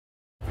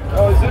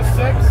this 6?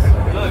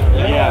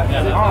 Yeah.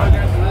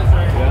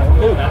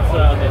 That's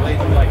the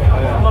laser light.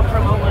 I'm gonna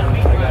promote one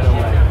week.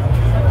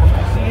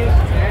 See it?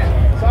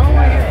 So I'm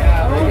right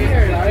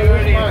here.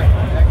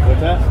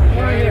 What's that?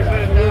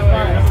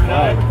 I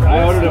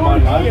ordered them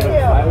online.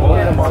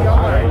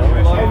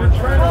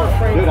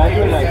 Dude, I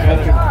do like I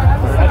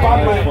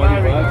bought my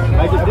 $40.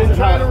 I just didn't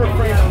try to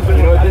refrain from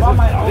doing it.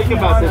 Think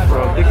about this,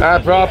 bro. I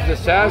brought the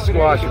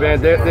SasSquash, man.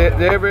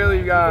 They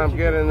really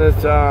getting this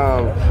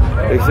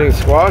thing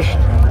squashed.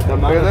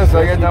 Look at this, I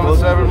got number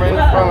 7 right in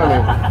front of me.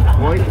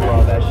 Going through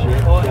all that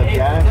shit.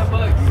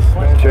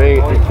 Jay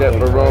kept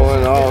me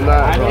rolling all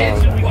night long.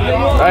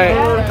 Right?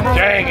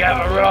 Jay kept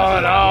me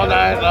rolling all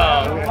night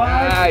long.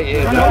 Ah,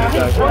 yeah.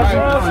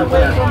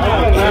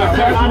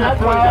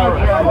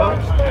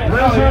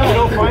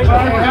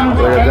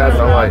 Look at that,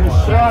 the light.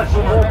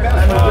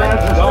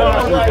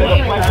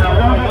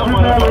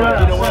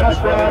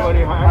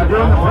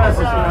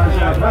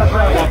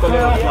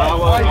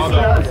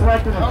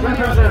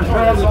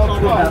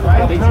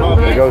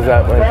 It goes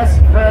that way.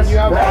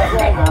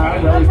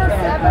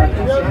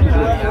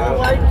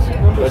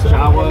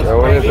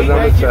 Going into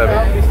number 7.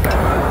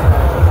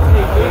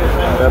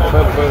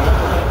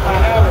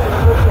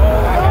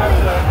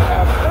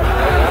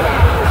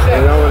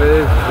 You know what it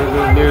is? We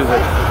need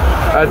music.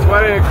 That's why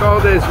they call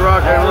this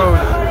rock and roll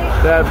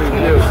tapping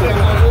music.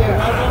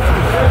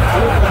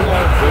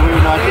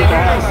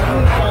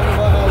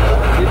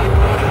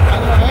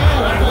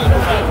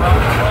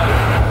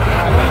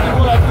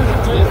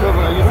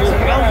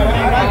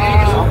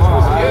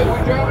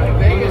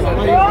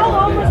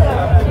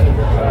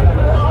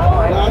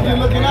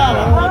 Looking out. I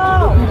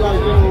don't want you to be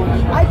like,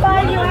 I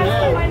thought you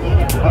asked if I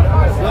needed to.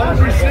 Let us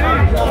receive.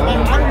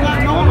 I'm not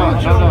knowing what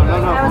you're doing.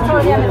 I was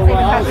told you had to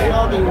take a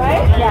picture,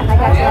 right? Yeah, I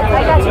got you.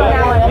 I got you an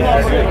hour.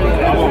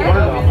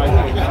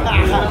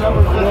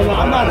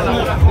 I'm not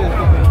doing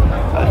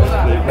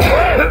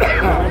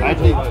I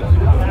think.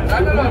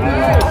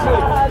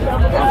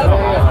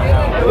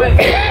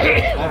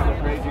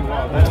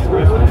 That's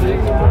crazy.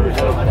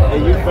 Hey,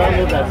 you found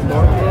it that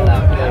snorkel?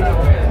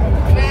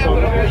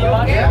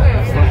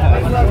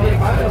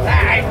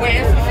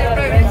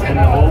 And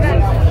the old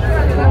ones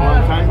for a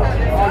long time.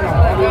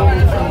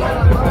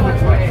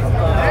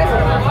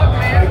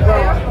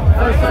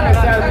 First time I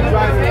started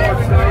driving off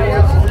Star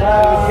Wars,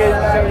 kids,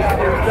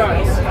 done.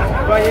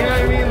 But you know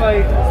what I mean?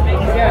 Like,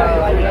 yeah,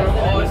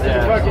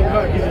 fucking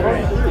hook is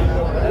great.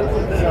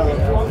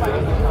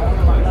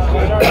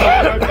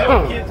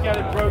 Kids got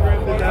it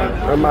programmed in that.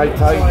 Am I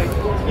tight?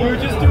 You were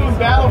just doing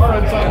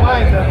Battlefronts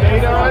online, the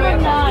beta on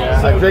it.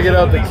 I figured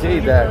out the key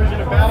that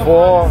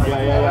 4 is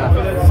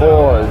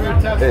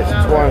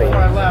 20.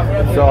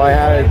 So all I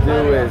had to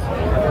do is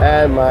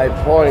add my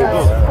points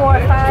 4,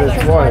 5 to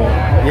 20.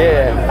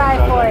 Yeah. 5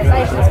 4s.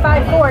 It's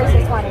 5 4s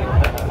is 20.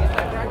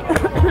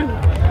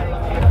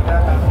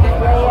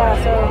 Yeah,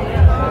 so.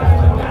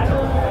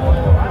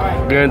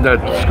 Getting the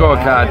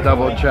scorecard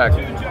double check.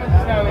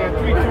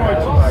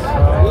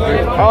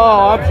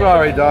 Oh, I'm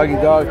sorry, doggy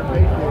dog.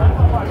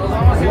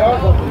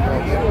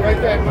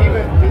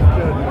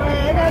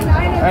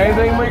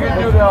 Anything we can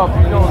do to help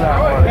you know that.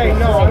 Hey,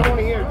 no, I don't want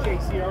to hear it,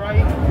 JC,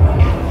 alright?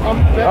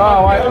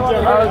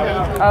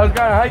 I was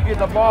gonna hike you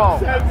the ball.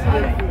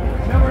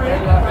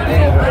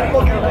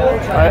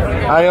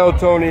 I owe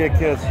Tony a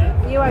kiss.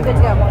 You are good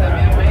to go.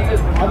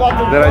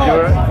 Did I do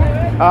it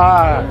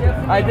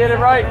right? I did it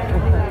right.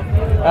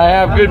 I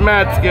have good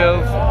math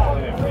skills.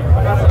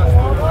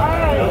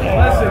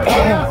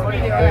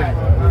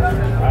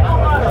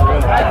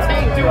 I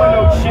ain't doing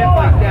no shit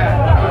like that,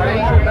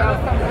 alright?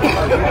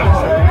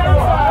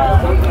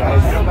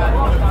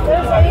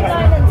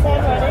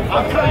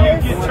 I'm telling you,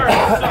 get turned.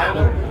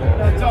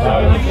 That's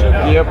all you should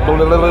know. Yep.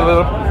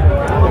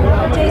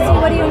 JC,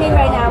 what do you need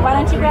right now? Why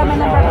don't you grab my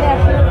number up there?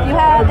 You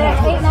have the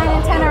 8, 9,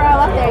 and 10 are all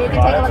up there. You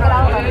can take a look at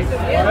all of them.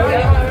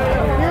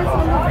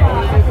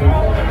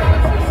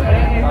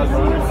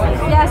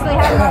 Yes, they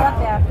have them all up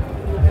there.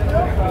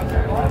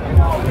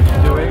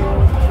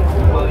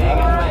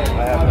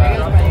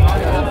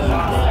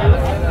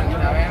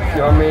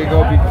 You want me to go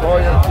before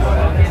you?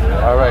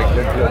 All right,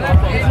 good.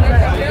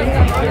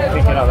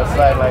 Thinking on the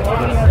sideline.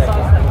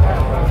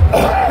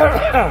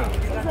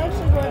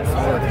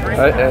 I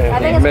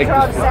think it's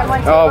controlled to set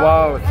one. Oh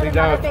wow, see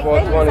now it's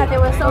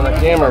 420 on the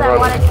camera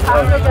running.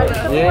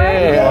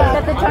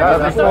 Yeah,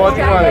 that's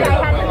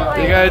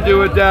 420. You gotta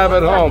do a dab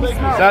at home.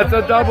 That's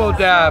a double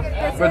dab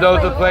for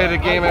those that play the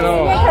game at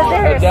home.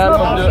 A dab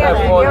will do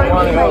at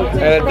 420,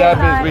 and a dab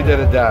is we did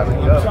a dab.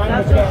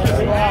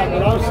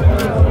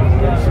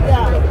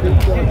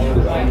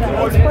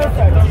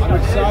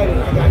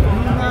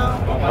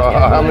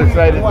 I'm excited. I'm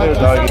excited too,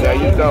 doggy. Now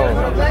you don't.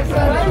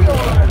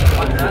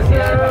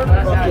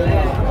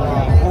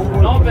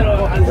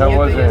 That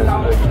wasn't.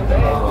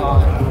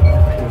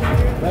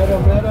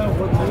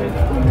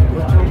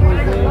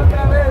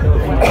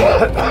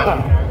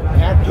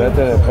 That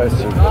didn't impress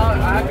you.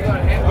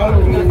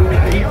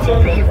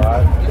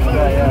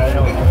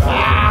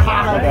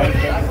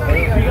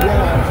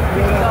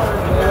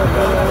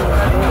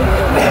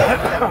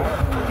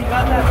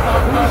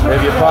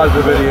 pause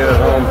the video at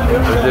home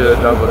and do the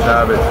double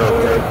dab. It's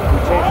okay.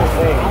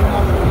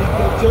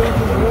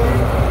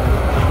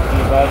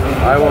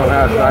 I won't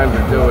have time to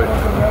do it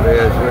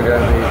because we're going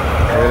to be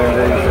in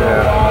these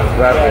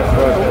rapid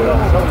questions.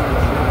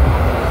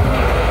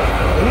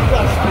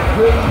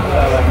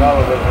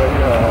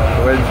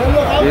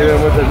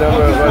 Even with the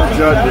number of us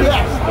judges.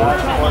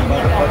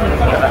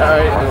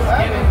 Alright.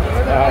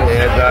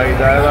 Yeah, doggy,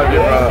 I love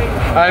you, brother.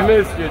 I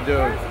missed you,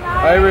 dude.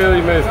 I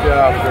really missed you,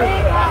 Alfred.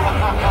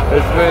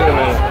 It's been a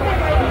minute.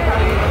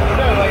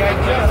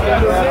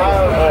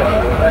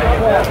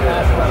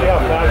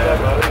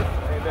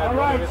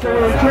 Alright, so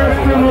we're just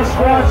finished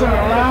watching the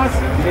last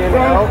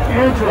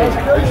entry.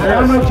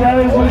 Remember,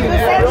 Jerry's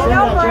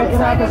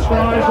checking out the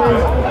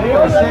squashes,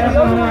 we're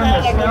sampling them,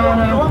 we're smelling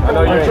them. I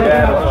know you're in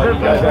dad. You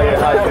guys got your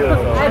high too.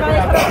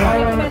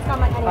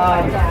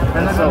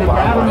 And then we'll be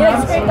dabbing them,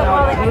 seeing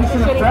how it takes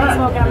an effect.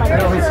 And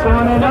we'll be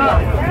scoring it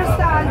up.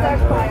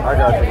 I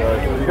got you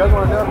guys. You guys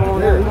want to dab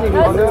over here?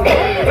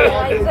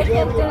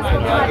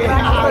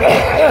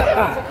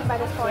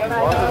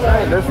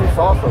 There's some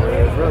sauce over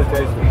here. It's really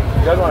tasty. If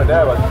you guys want to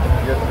dab, I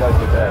guess you guys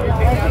can dab.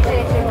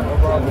 No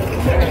problem.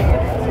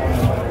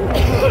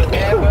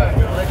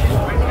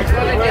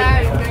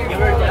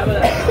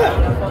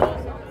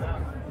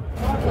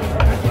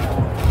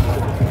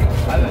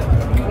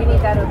 We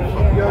need that over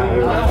here.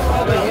 Yoda.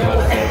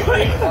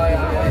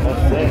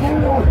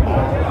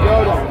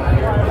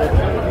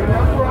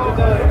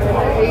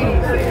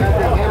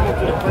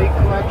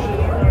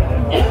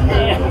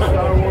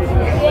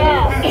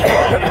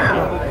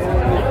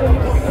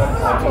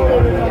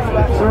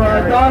 So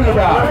thought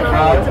about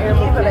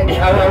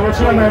what's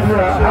your number?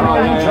 How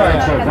many have you tried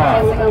so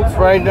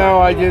far? Right now,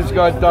 I just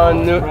got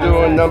done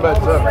doing number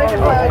 7.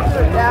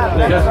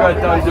 Just got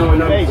done doing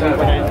number 7.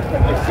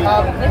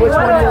 Which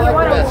one do you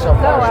like best so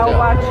far? I'll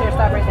watch your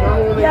stuff right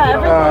there. Yeah,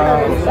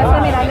 everything. That's what I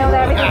mean. I know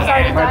that everything's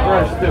already done. My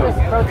first 2.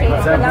 Rotate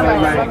the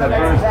numbers. The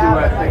first 2,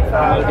 I think,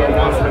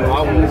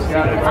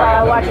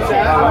 I'll watch it.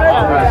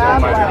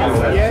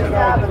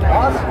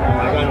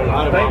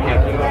 Thank you.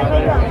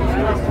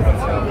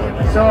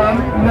 So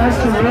nice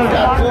to meet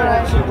you.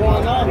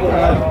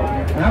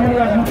 How many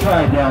have you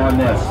tried now on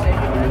this?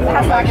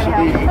 I'm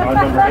actually on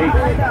number 8.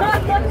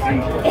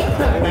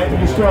 And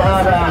you still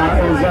have,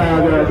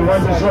 the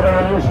ones that sort of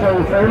on your still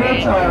your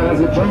favorites, or has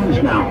it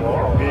changed now?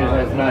 It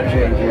has not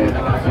changed yet.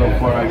 So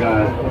far, I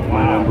got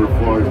my number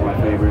 4 is my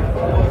favorite.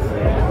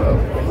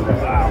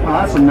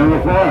 Awesome, number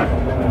 4.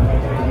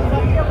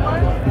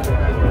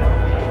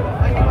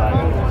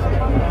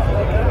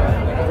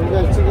 What do you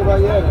guys think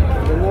about yet?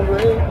 The number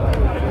 8?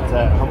 What's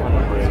that? I'm on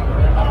number 8.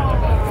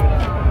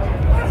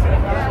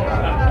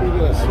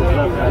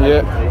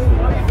 Yeah.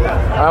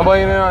 I'm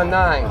waiting on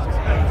 9.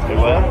 Say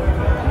what?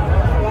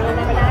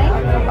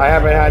 I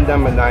haven't had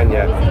number 9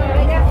 yet. I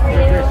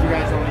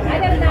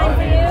got a 9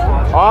 for you.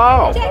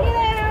 Oh! Check it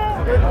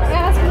out.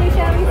 Ask me,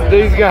 shall we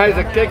see? These guys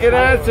are kicking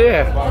ass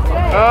here.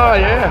 Oh,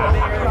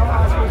 yeah.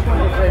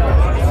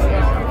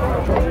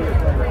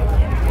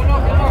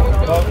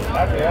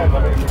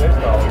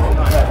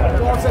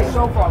 I'll say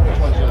so far which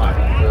ones you like.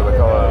 The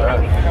color of that.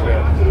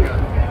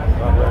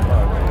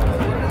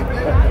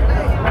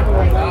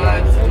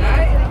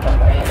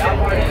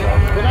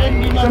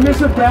 So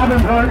Mr.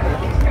 Davenport.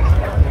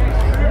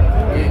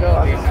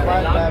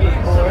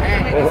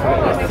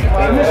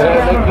 Mr.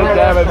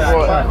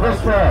 Davenport.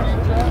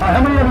 How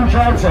many have you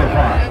tried so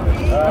far?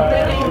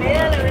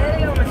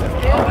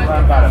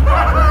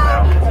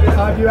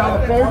 Do you have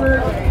a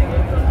favorite?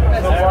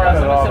 So far, I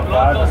love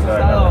 5. It's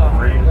number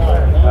 3.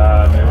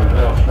 It was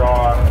real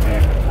strong.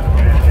 It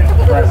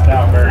pressed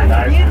out very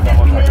nice. It's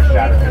almost like a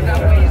shadow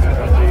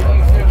consistency.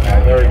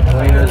 Very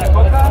clean.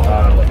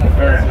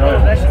 Very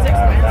enjoyable.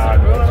 Now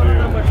I'm to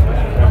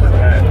number 10.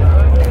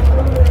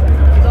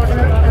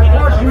 Of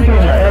course, you being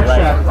an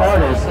extract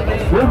artist,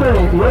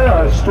 you're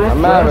a strict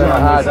I'm having a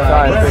hard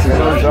time picking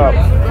those up.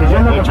 Because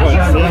you're looking for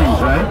certain things,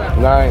 right?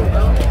 9.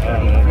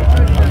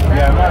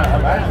 Yeah,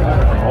 I'm actually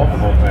looking for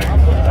multiple things.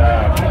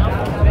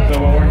 So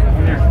when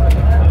you're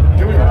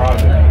doing a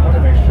project, you want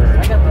to make sure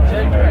the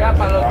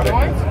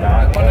project is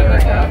not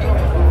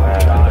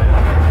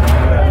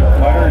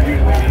butter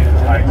usually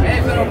needs high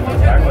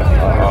consistency. I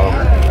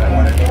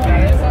want it to be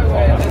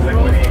almost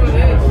liquidy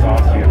with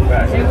saucy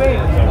effect. So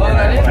when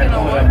I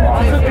pull them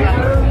off the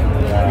paper,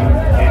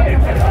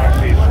 it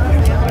actually is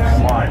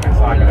slime. It's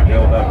not going to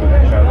build up with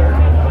each other.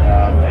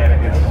 And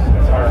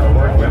it's harder to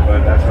work with, but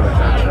that's what it's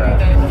at.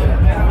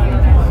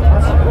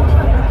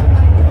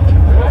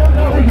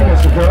 Thank you,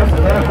 Mr. Cook.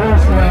 And of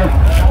course,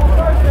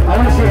 I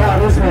want to see how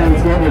this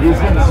man's getting it. He's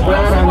getting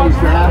spoiled on these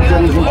dabs that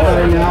he's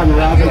enjoying now, the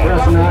rosin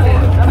pressing out.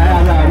 I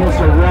have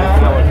Mr. Rob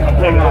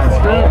from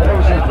Still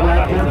Potion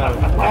Collective.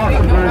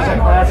 Awesome person,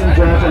 awesome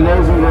judge,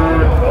 amazing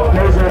girl,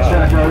 amazing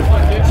checkers.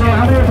 So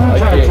how many have you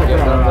tried so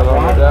far,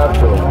 Rob?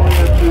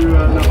 To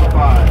number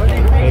 5.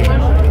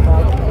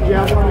 Do you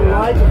have one you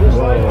like or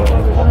dislike?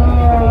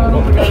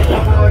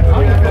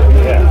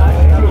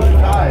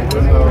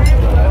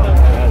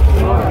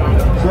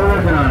 Still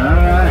working on it, all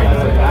right.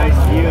 Nice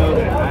yield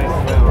and nice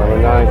smell. Number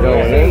 9.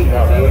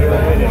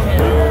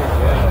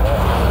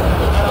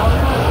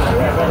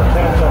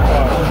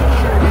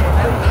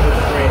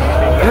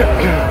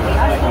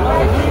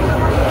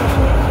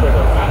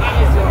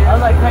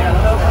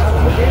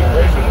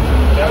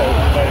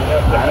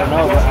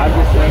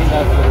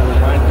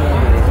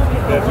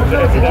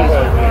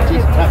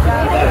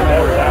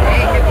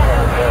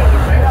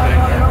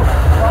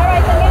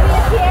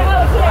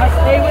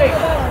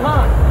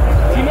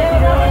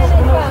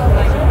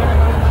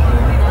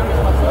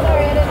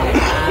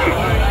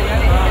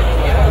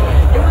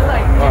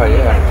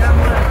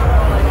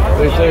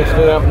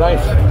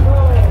 Nice.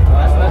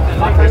 That's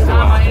my first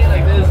time I ate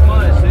like this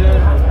much, dude.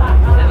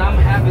 And I'm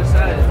half the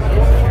size.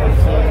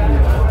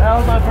 That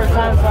was my first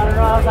time, so I don't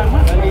know. I was like,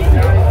 what's this?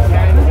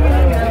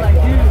 Like,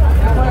 dude,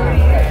 that's what I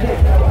eat.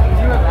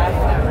 You were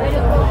laughing at me.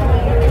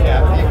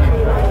 Yeah, thank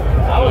you.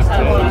 I was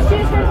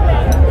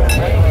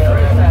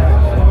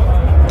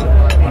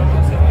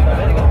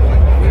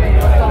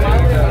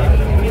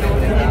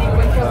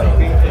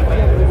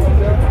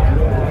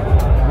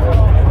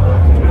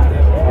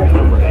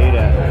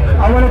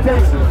I want to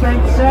thank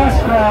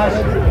SasSquash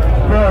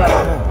for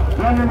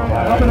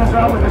helping us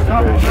out with this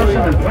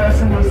competition and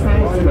pressing these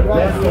things to the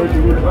best they can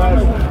do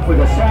with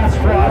the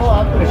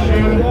SasSquash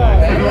machine.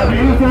 If you have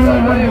anything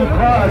you want to do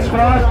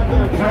squash,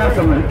 you can have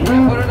some wheat,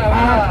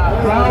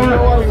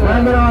 flour,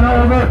 blend it on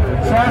over.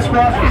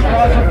 SasSquash is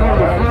squashing for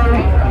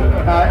free.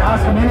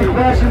 Ask them any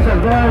questions, they're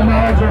very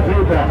knowledgeable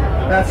people.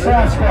 That's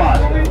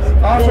SasSquash.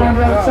 Also on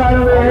the other side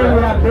over here,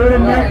 we have Budda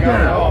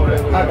Nectar.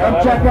 Come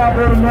check out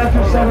Budda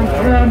Nectar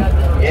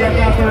 710. Check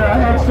out their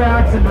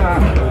extracts and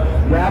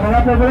grab it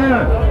up over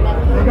there.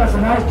 They got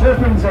some nice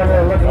terpenes over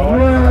there looking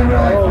really, really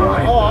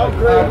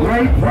fine.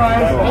 Great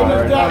price.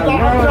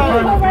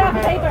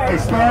 They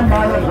stand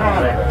by the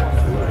product.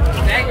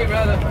 Thank you,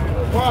 brother.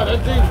 Wow, that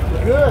thing's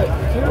good.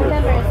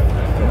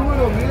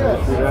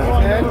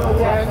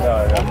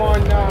 I'm on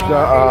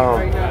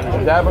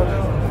Dabber?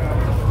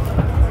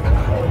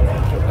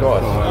 Of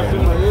course.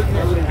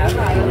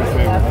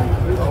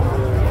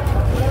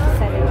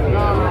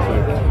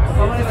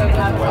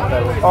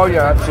 Oh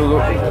yeah,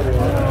 absolutely.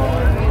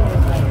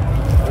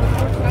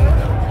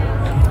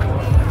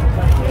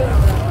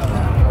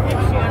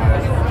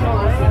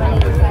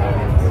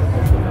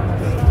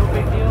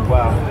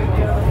 Wow.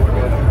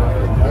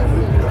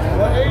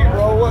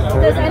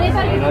 Does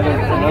anybody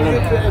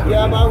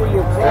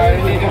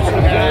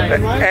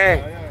Hey,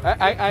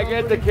 I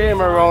get the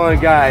camera rolling,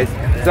 guys,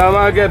 so I'm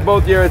gonna get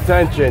both your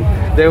attention.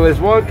 There was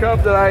one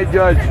cup that I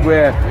judged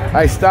where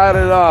I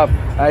started off,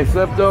 I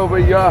slipped over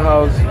your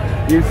house.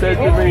 You said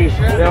to me,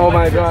 oh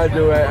my God,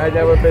 dude, I've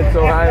never been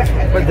so high,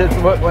 but this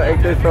looked like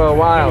this for a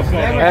while.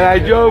 And I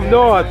drove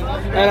north,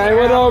 and I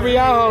went over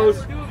your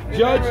house,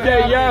 judged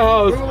at your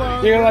house.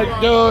 You're like,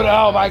 dude,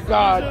 oh my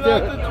God,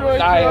 dude,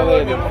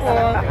 dilated.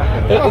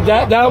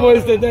 That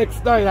was the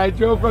next night. I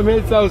drove from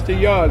his house to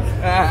yours.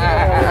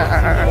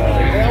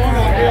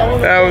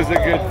 That was a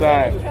good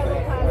time.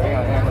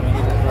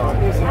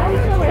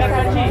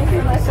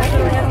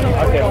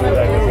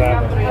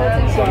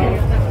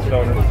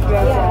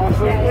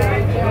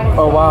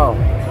 Oh wow.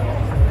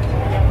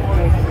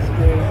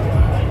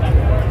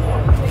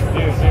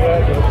 You see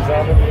that?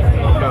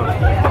 No.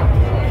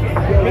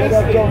 A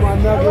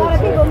lot of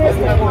people miss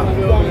that one.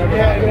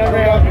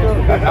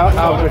 I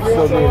would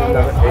still need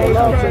another 8.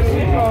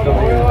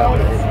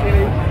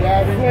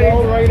 Go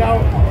right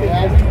out.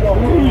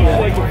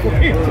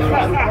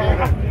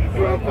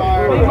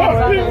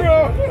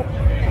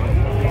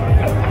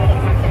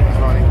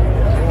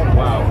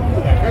 Wow.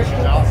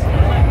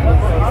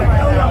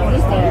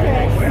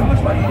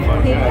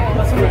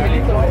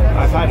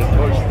 I've had a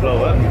torch blow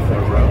up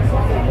before, bro.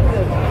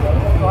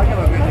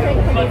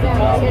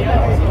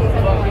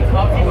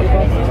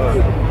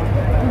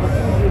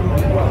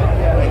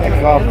 I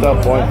coughed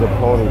up one to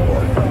pony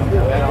boy.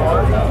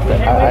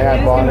 I had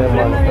bought him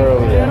one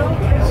earlier,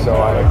 so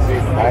I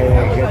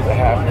didn't get to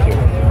have to.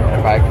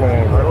 If I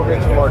couldn't, we'll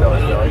get some more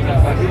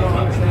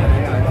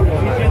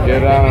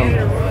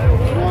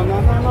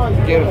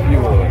get a few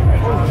of them.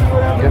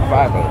 Get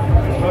 5 of them.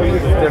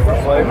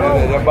 Different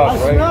flavor. They're bucks,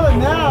 right? I smell it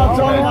now.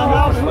 It's only my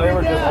house.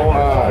 Flavor just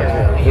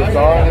orange. This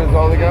orange is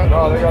all they got?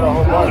 Oh, they got a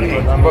whole bunch.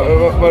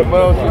 But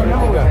what else do you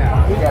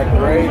got? We got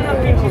grape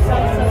and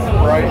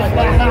Sprite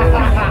flavor.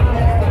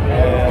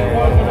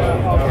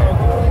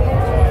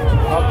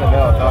 Something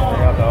else. I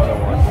forgot the other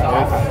one. It's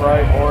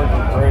Sprite, orange,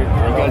 and grape.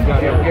 You guys got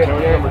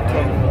number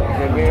 10.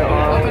 Give me an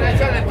orange.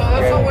 Get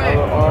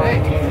another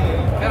orange.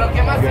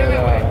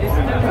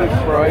 Get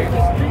Sprite,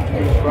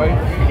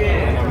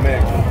 and a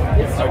mix.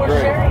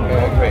 Great.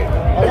 Great. Oh,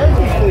 that's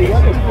usually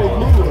good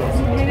noodles.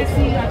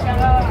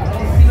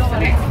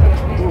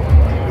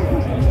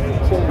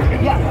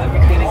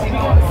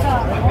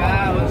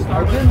 I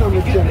did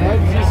number 10,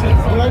 right?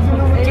 Did I do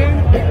number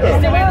 10? Look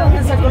at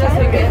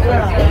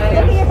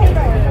your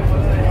paper.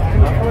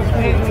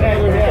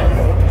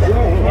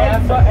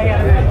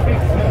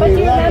 But do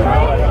you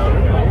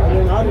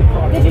remember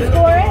it? Did you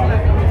score it?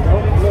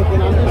 Nope, look,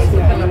 and I'm just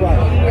thinking, right.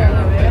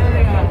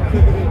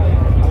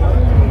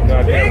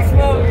 Big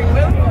smoke.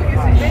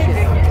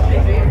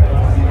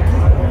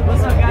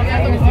 What's up,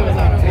 guys?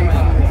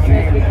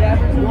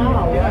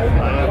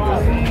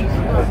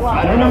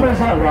 What number is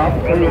that, Rob?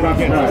 What are you about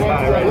to try?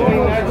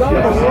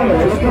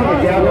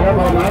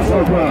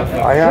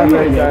 I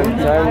haven't done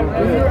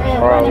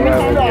 10 or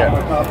 11 yet.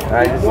 I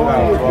just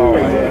found 12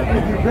 right here.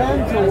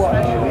 Depends or what?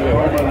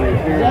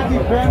 That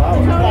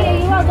depends.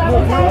 Tony, you all done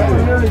with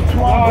that? Nearly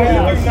 12.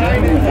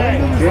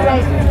 You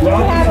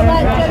have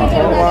 11,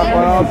 Jody,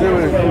 What else do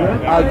is,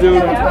 I'll do,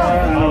 you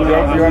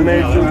want me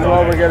to do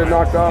 12 and get it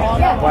knocked off?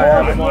 Yeah. Why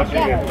haven't you?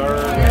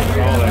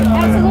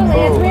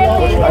 Absolutely,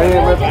 it's really, I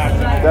didn't rip,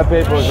 that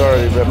paper was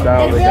already ripped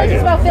out. it's really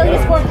just about filling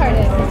your scorecard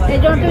in. They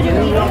don't do your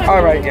meeting.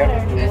 All right, yeah.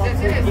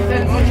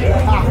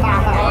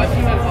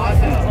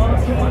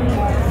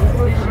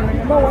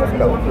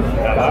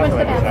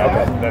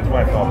 That's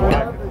why it's all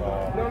black.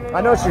 I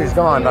know she's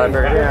gone, but I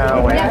figured,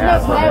 yeah, wait. Yeah,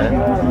 no,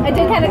 I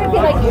did kind of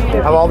feel like you.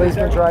 Have all these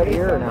been tried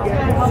here or no?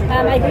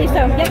 I agree,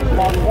 so, yep.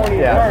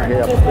 Yeah.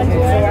 Just one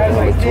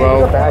more.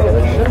 12. Bag of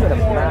it. Should have been a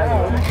bag.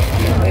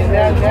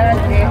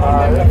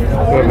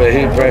 Remember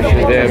heat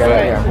pressure there,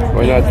 but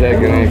we're not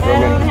taking any I from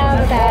don't it. have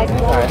a bag.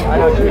 Alright, I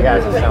know you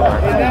guys are somewhere.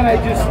 And then I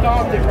just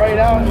stomped it right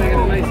out and I got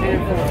a nice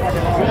handful of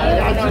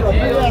fucking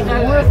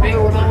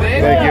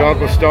Thank you,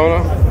 Uncle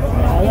Stoner.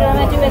 You know what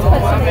I'm going to do is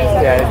put some of these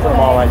up. Yeah, they put them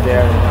all right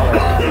there.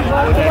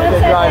 One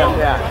They dried them,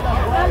 second. yeah.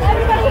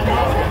 Everybody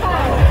finish the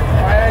time.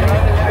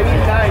 I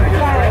need 9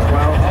 just right.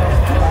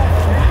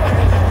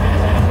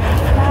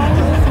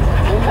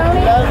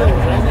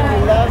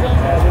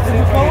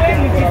 Tony?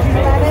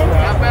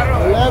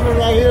 11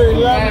 right here,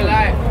 11.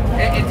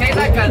 It tastes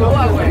like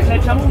canoa, güey.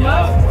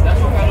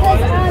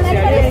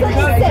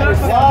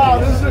 Wow,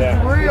 this is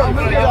real.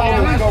 Look at all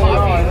this.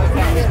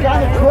 It's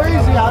kind of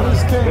crazy how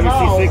this came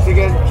out. 6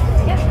 again?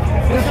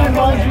 This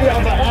reminds me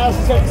of the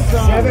Aztec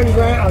sun. 7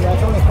 grams. Oh,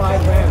 that's only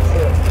 5 grams.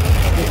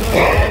 It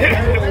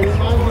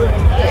reminds me of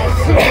an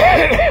Aztec.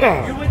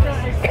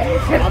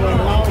 I don't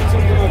know, it's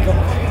something like a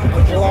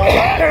block.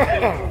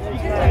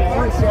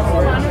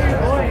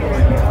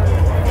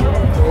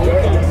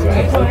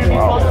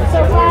 So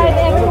 5,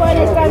 everyone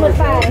is done with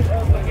 5.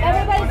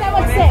 Everybody's done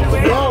with 6.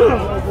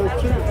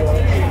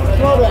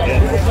 Smell that.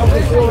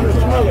 Something still in the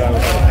smell.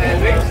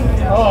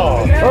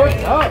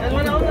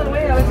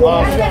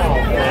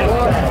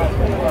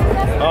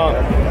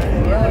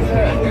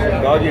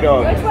 Doggy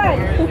dog. Which one?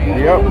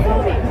 Yep.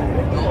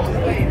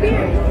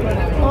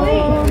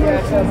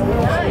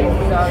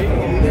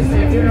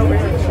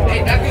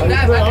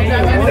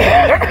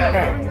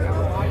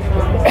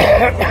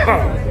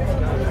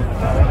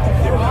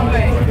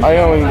 I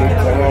only need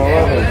 10 or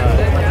 11.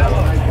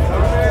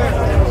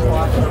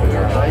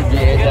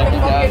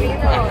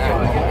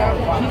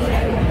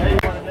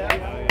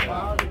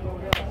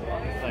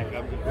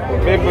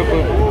 Beep, boop,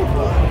 boop.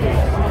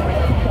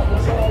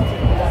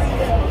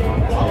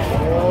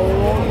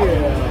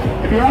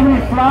 If you have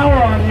any flour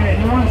on you and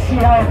you want to see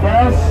how it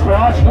does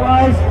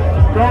squash-wise,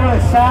 go to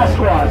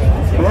SasSquash.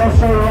 They'll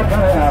show you what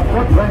kind of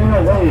footprint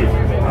you'll leave.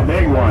 A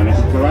big one. It's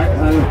the right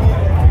kind of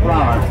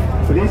flour.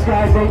 But these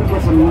guys, they can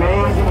get some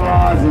amazing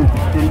laws and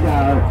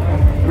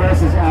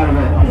dresses out of it.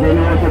 They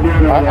know what they're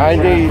doing. I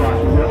need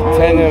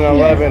 10 and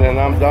 11 and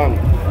I'm done.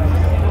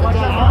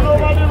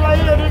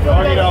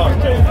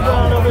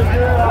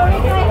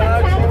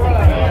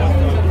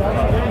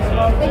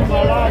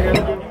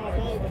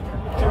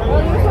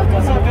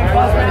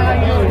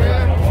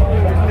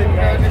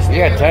 You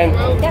got 10?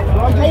 Yep.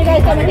 Are you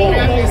guys done with me?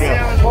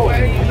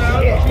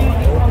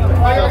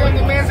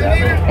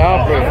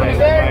 I'll put it right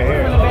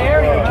here.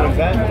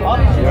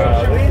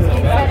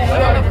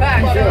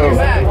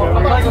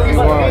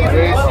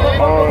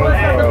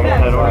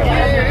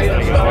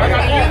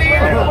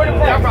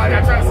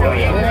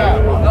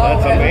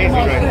 That's amazing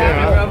right there,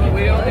 huh?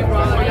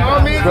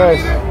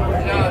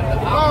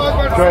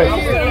 Chris,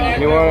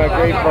 you want a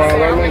grape for a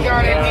lemon?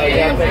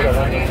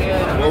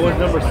 What was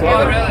number 7?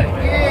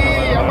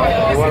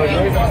 You want a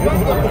grape?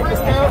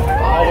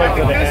 I'll wait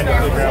till the end of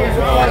the ground.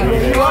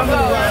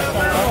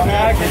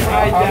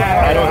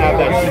 I don't have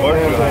that sport.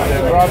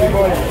 Robbie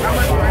boy.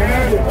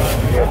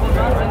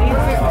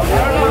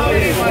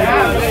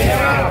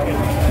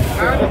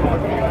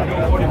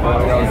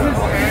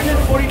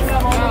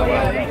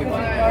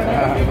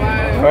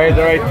 Right at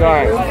the right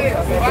time.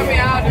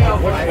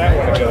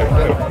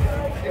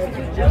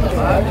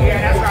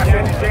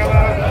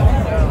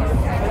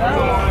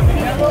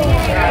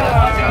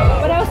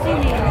 What else do you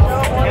need?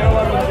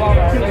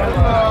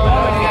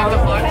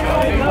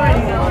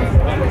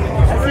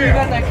 You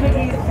got that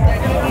cookie.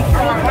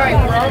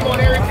 I'm on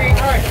everything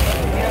right.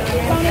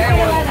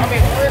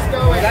 Frisco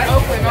and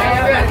Oakland, all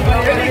that.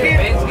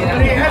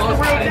 He has the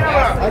real deal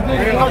out. I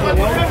did it. I'm with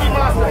the Cookie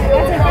Monster.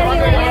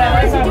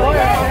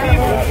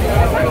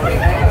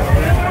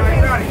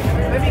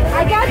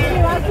 I got you.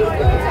 I'll keep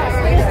doing that.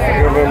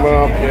 Give him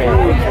up there.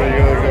 Which way you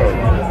gonna go?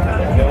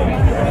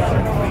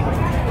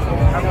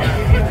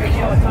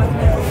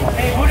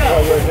 Hey, Buddha.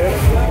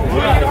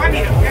 I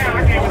need a fan. I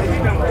can't really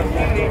see them.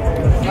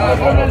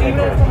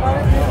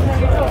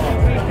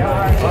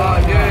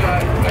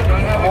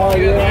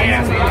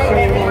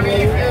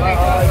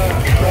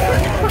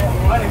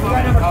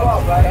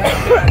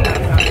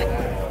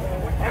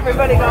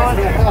 Everybody going?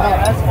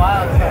 That's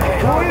wild.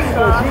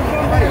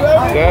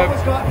 Yep.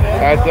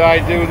 After I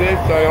do this,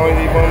 I only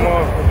need one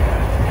more.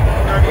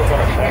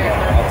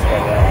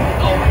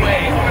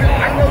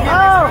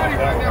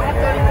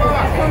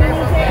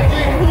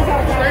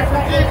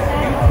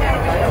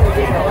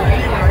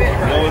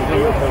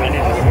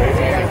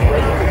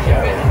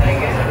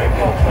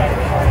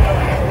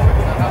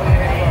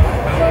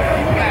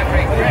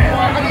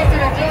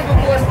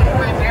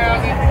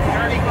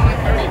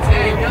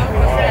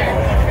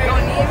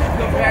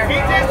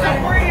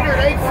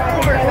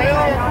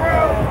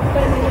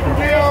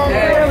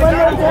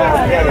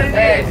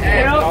 Check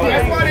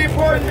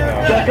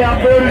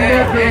out Budda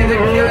Nectar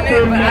over here at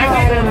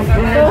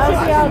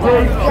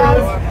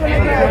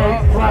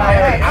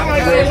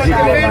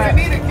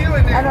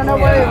 3917. I don't know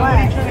where he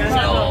went.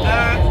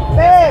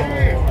 Big!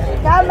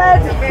 Got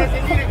magic!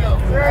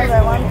 Where is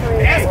that? 1,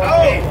 3. That's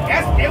old.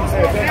 That's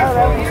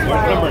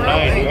number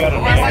 9. You got a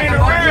 9.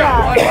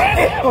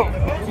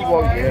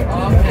 Well, yeah.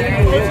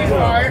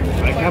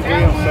 I can't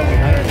believe I'm so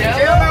behind.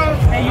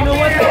 Hey, you know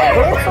what?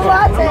 It's a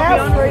lot to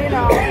ask for, you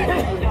know.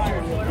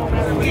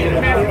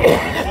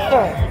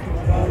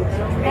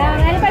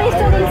 Anybody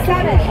still needs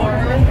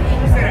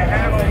 7?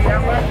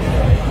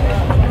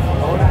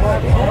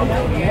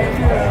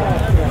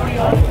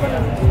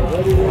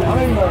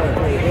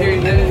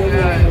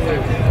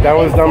 That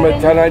was number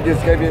 10 I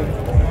just gave you?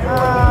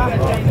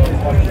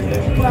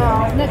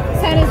 No.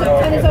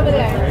 10 is over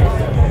there.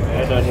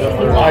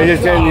 I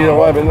just gave you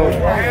 11. Number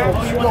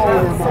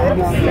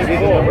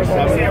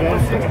 7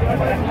 again?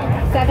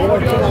 7?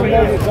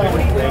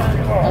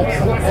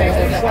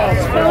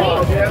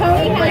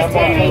 Tony has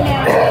 10 right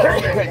now.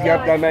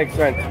 Yep, that makes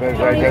sense. That's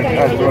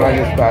what I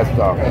just passed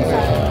off.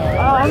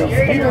 I'm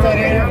scared of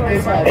that.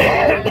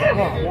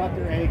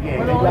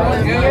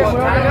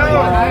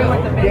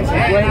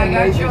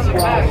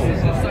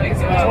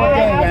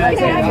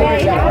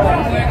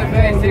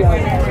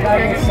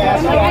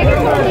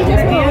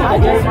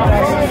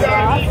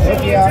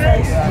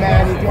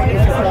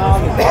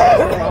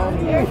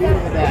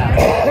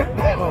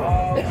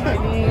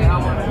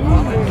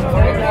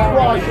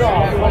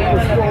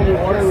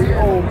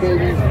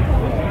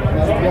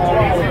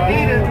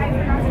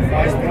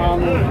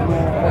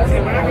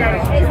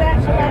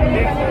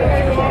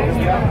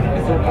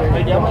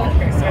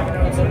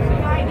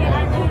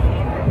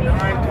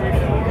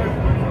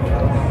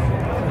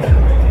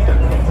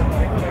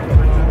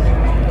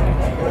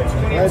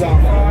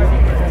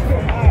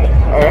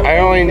 I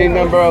only need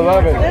number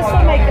 11. This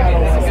will make it.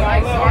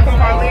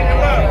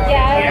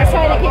 Yeah, I was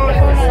trying to keep the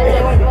phone on so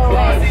it wouldn't go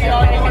away.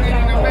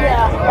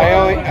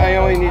 Yeah. I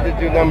only need to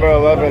do number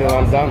 11 and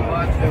I'm done.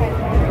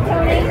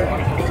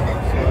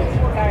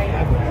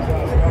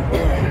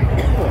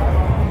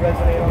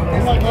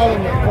 I'm like all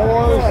in the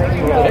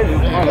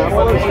 4s.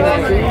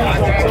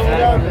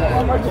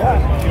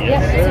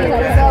 Yes,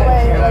 that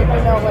way, like, we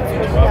know what's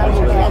pushing down.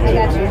 I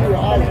got you.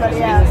 Anybody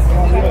else?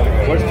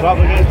 Where's 12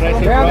 again? Did I say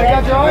 12? They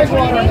got your eyes on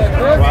it.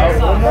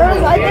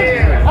 There's, I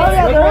think, oh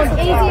yeah, there's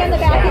Easy on the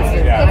back. It's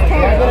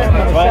torn.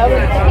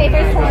 The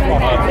paper's torn on the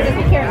back, so just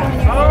be careful when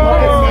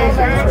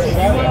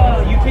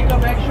You pick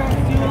up extra?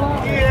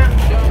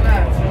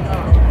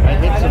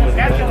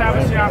 That's the type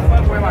of shit I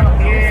fuck with. Like,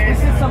 this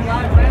is some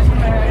live wrestling.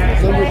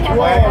 Number 12. I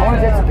want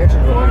to take some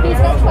pictures with He's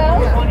got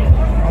 12.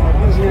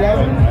 Is it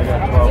 11? Let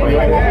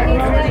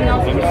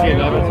Let me see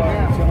 11.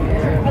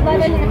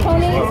 11.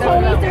 Tony's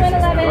doing 11. And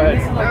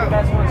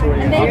then Tony did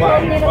 11. And then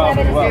they're all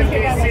done.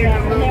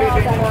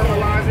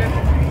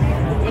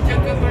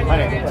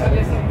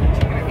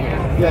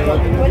 Yeah, What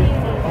do you need?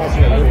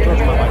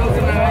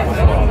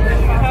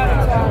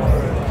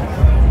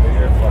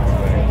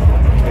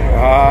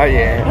 Ah, yeah.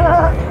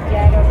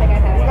 Yeah, I don't think I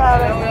have it. got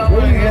it.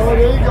 There you go.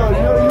 There you go.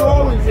 You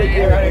always take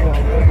care of it.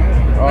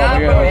 Oh,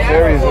 we got a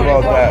series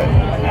about that.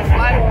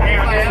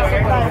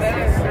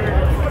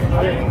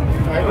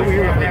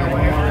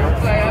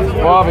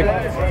 Bobby,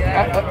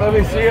 let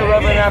me see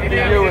 11 after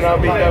you and I'll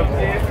be done.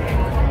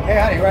 Hey,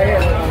 honey, right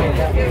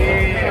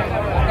here.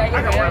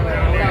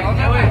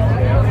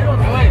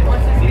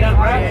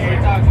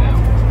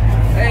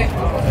 Hey,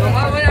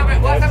 nomás voy a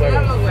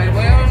saludarlos, güey.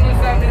 Voy a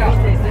anunciar, mira.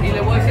 Y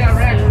le voy a decir a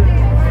Rex.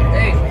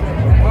 Hey,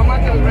 vamos a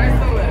matar el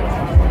resto, güey.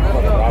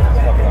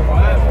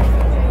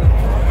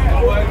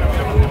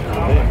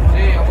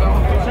 Sí,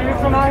 So you're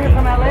from out here,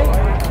 from LA?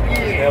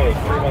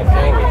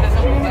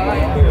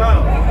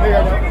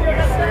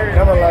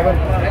 Number 11.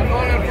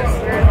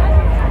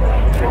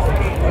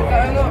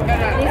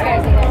 These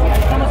guys are good.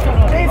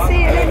 JC,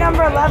 you need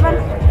number 11?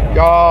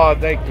 Oh,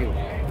 thank you.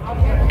 Oh,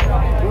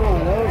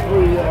 that was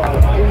really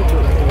interesting.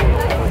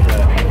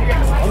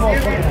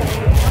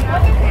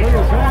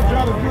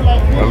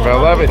 Number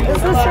 11. Is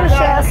this your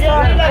Shasta?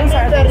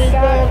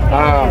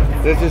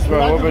 This is for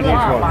over these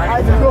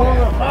ones.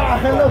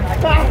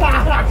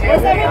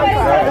 Is everybody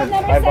done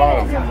with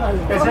number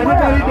 7? Is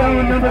everybody done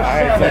with number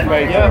 7?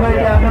 Everybody Everybody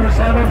down number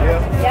 7?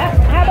 Yeah.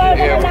 How about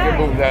Yeah, we number can 9?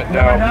 move that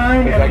Number now. 9,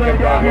 Because I everybody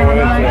kept down on number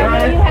going 9, into it. No,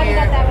 you haven't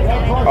got that one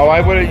yet. Oh, I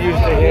would have used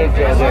the hand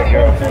till there,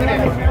 girl.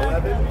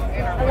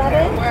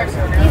 11?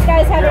 These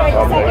guys have it right in a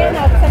second.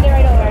 I'll send it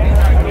right over.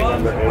 I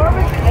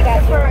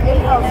got you.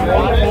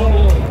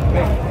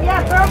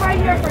 Yeah, throw right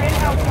here for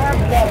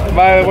in-house.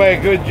 By the way,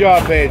 good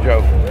job,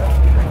 Pedro.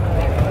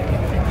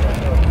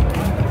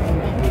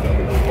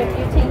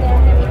 15 there,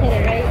 and then we hit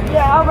it, right?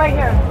 Yeah, all right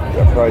here.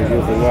 You're probably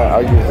using that.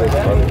 I'll use this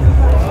one.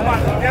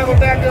 Double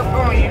back up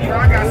on you, bro. I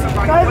got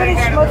somebody. Do I have any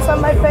schmutz on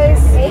my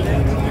face?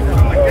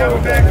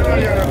 Double back on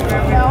you.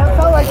 No, it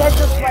felt like I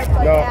just wiped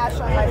like No. ash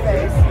on my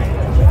face.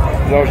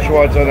 No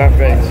Schwartz on that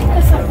face.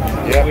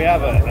 Yeah. We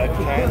have a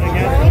can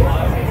again.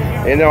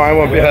 You know I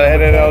won't be able to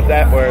edit out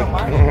that word.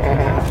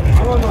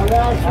 I'm on my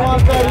last one,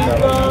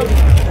 Federico.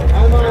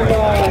 I'm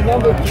on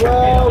number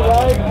 12,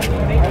 right?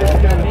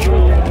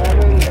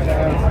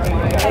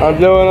 I'm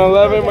doing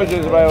 11, which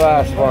is my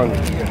last one.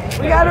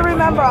 We got to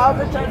remember, all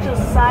the judges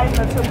signed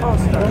the 2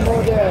 posters.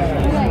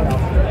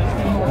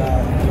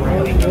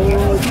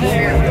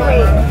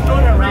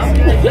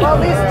 Well,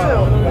 these 2.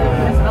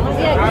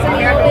 Yeah, because I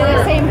mean, they're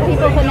the same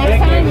people for next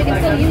time. We can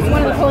still use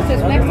one of the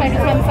posters for next time,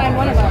 just haven't signed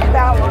one of them.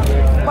 That one.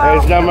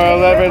 There's number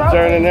 11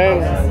 turning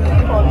in.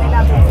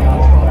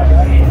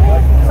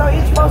 So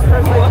each poster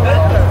is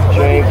like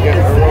Jane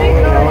gets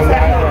rolling on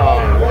that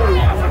wrong.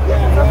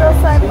 so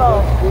they'll sign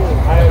both.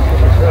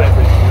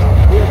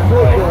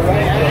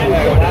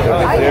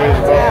 Series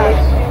bonus.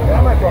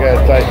 You got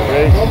a tight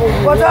race.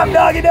 What's up,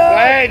 doggy dog?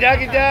 Hey,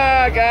 doggy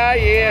dog,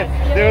 yeah.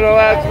 Doing the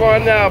last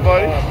one now,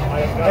 buddy.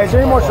 Hey, is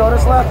there any more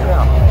sodas left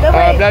now?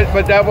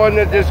 But that one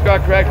that just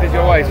got corrected,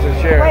 your wife, so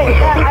share. Wait, is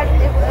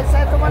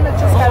that the one that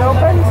just got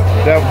opened?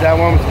 That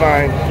one's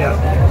mine. Yeah.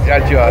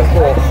 Got yours.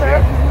 Sure.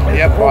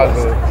 Yep,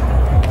 positive.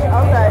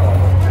 Okay.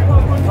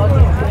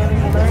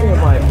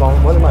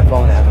 What is my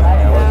phone at?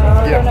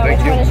 Yeah, thank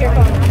you. What is your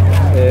phone?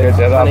 Get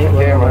that off the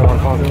camera.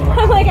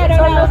 I'm like, I don't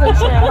know.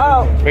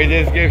 Oh, We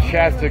just give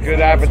Shasta good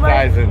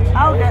advertising.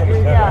 I'll get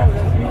it, yeah.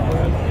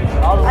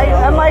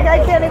 I'm like,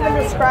 I can't even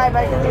describe.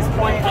 I can just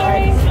point,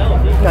 right?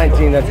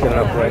 19, that's good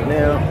enough right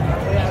now.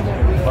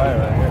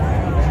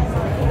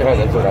 Yeah,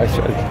 that's what I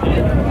said.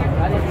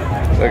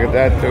 Look at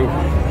that, too.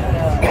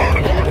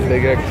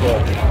 Big extra.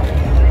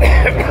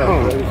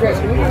 Chris,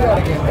 can we do that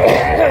again?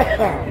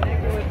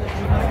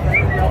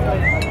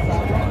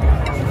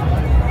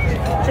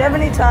 Do you have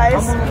any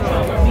ties?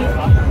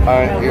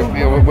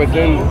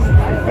 Within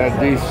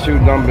these 2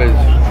 numbers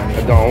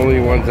are the only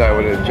ones I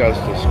would adjust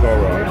the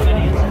score on.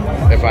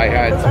 If I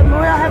had to. We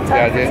don't have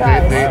time for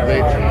ties.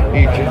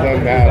 Each of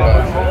them have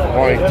a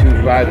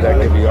 .25 that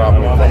could be off.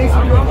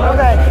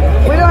 Okay,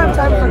 we don't have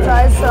time for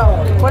ties, so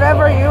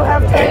whatever you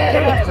have time,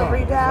 you have to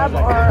redab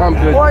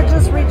or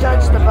just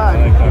rejudge the bug.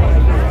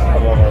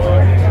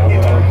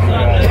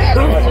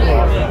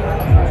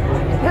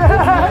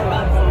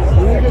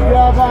 We can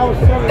grab our If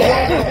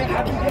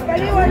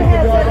anyone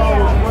has any,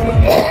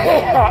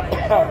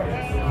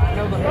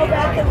 go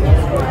back and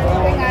just for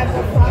anything I have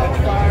the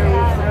flowers.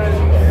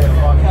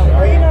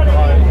 Or you know what I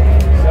mean?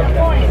 The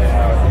point.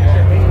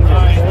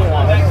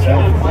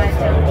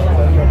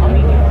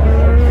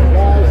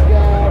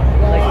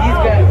 Like he's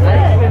got, I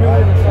just been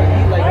doing this,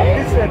 like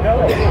he said no.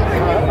 Oh,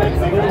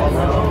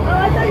 I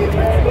thought you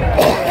put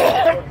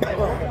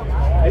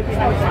You can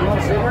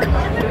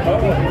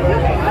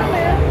come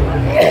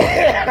in.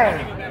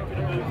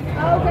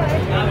 Okay.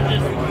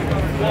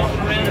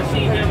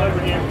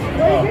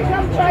 Well, you can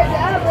come try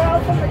that. We're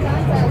all from the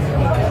contest.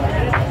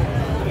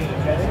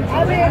 I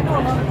mean,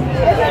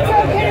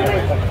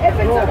 if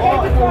it's okay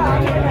with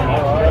Bob.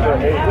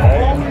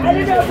 I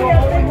didn't know if you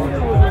have things.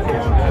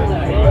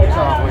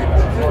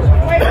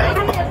 Wait,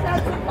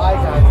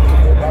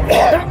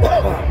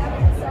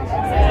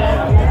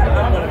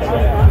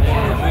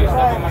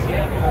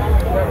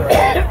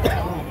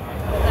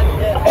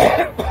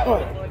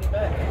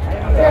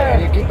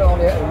 You keep all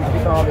the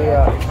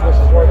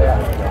Swisses where they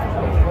are.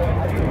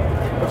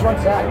 Which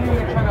one's that?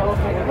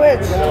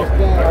 which? We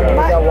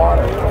got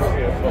water.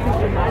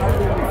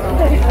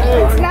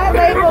 It's not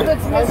labeled,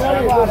 it's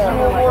mystery water.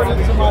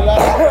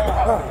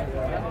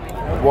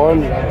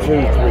 1, 2, 3.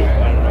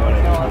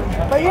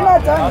 But you're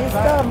not done, you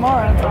still have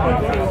more.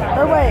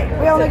 Or wait,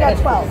 we only got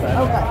 12.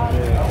 Okay.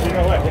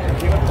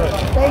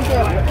 Thank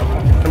you.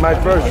 My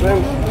first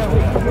thing.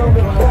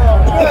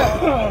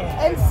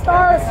 And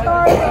star.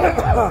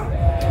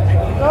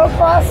 Go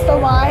across the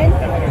line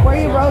where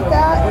you wrote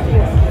that.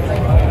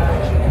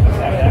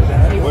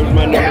 Where's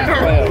my number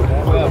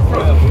 12?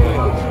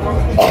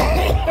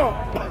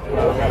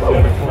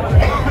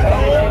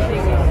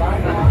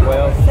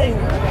 12.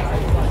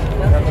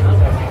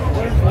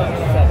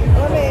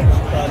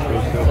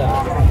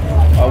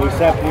 Are we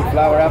separating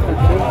flour after 2?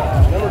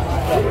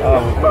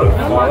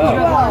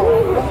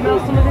 Smell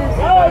some of this?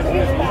 Oh,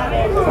 he's got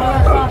it.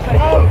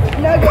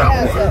 Nugget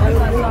has it.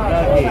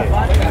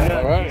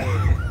 All right.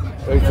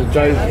 Thanks for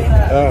trying.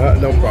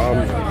 No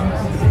problem.